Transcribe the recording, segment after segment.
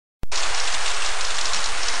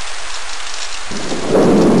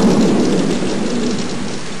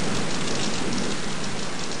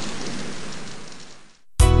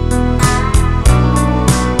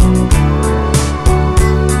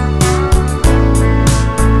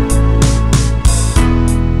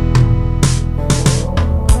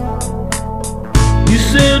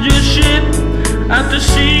Sailed your ship out to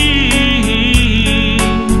sea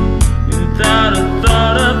without a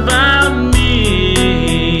thought about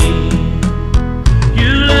me. You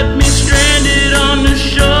left me stranded on the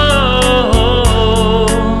shore,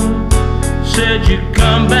 said you'd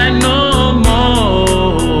come back no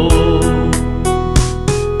more.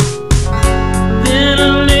 Then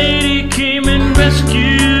a lady came and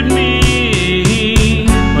rescued me,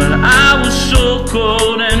 but I was so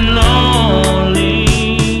cold and lonely.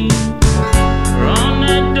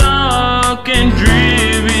 And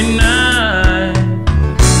dreary night,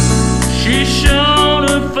 she shone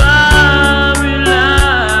a fiery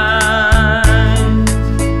light.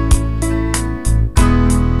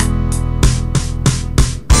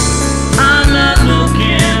 I'm not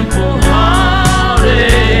looking for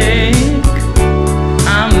heartache,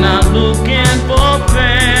 I'm not looking